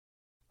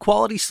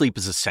Quality sleep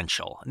is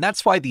essential, and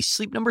that's why the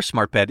Sleep Number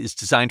Smart Bed is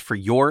designed for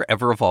your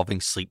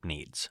ever-evolving sleep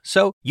needs.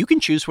 So you can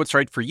choose what's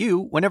right for you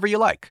whenever you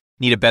like.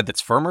 Need a bed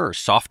that's firmer or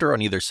softer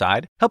on either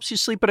side? Helps you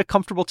sleep at a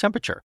comfortable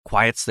temperature,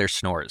 quiets their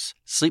snores.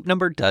 Sleep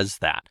Number does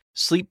that.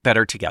 Sleep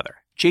better together.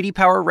 J.D.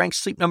 Power ranks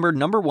Sleep Number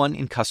 #1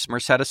 in customer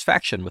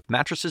satisfaction with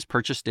mattresses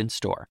purchased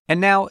in-store.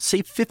 And now,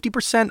 save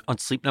 50% on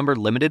Sleep Number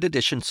limited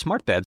edition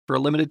smart beds for a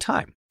limited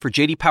time. For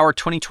J.D. Power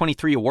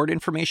 2023 award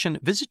information,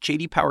 visit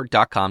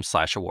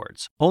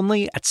jdpower.com/awards.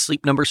 Only at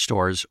Sleep Number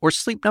stores or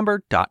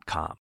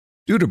sleepnumber.com.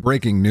 Due to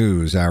breaking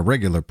news, our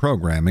regular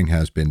programming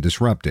has been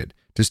disrupted.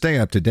 To stay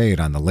up to date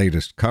on the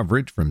latest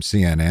coverage from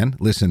CNN,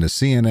 listen to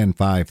CNN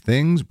 5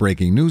 Things,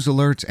 breaking news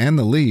alerts, and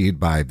The Lead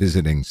by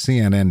visiting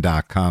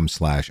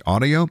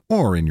cnn.com/audio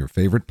or in your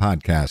favorite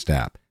podcast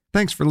app.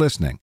 Thanks for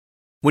listening.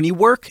 When you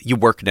work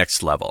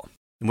next level.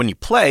 And when you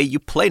play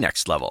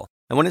next level.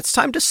 And when it's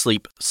time to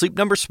sleep, Sleep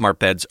Number smart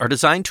beds are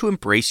designed to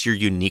embrace your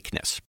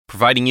uniqueness,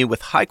 providing you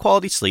with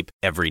high-quality sleep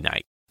every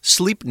night.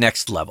 Sleep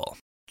next level.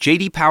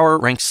 J.D. Power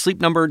ranks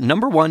Sleep Number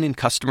 #1 in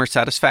customer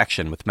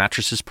satisfaction with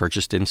mattresses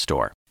purchased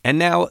in-store. And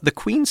now, the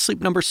Queen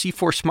Sleep Number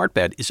C4 smart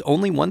bed is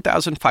only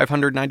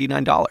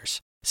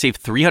 $1,599. Save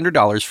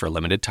 $300 for a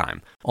limited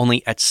time,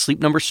 only at Sleep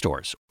Number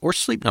stores or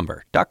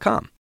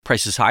sleepnumber.com.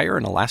 Prices higher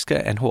in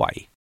Alaska and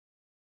Hawaii.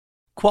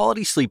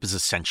 Quality sleep is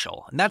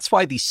essential, and that's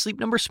why the Sleep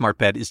Number Smart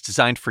Bed is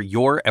designed for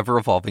your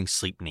ever-evolving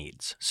sleep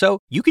needs. So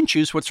you can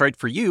choose what's right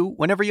for you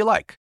whenever you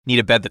like. Need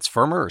a bed that's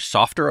firmer or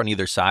softer on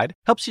either side?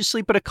 Helps you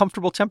sleep at a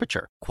comfortable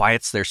temperature,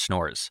 quiets their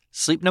snores.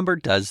 Sleep Number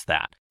does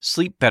that.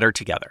 Sleep better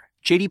together.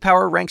 J.D.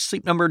 Power ranks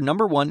Sleep Number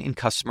 #1 in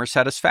customer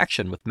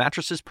satisfaction with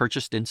mattresses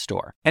purchased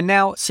in-store. And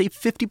now, save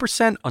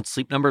 50% on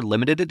Sleep Number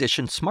limited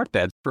edition smart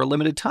beds for a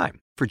limited time.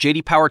 For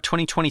J.D. Power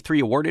 2023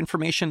 award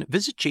information,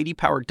 visit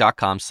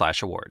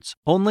jdpower.com/awards.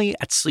 Only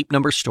at Sleep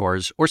Number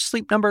stores or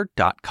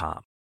sleepnumber.com.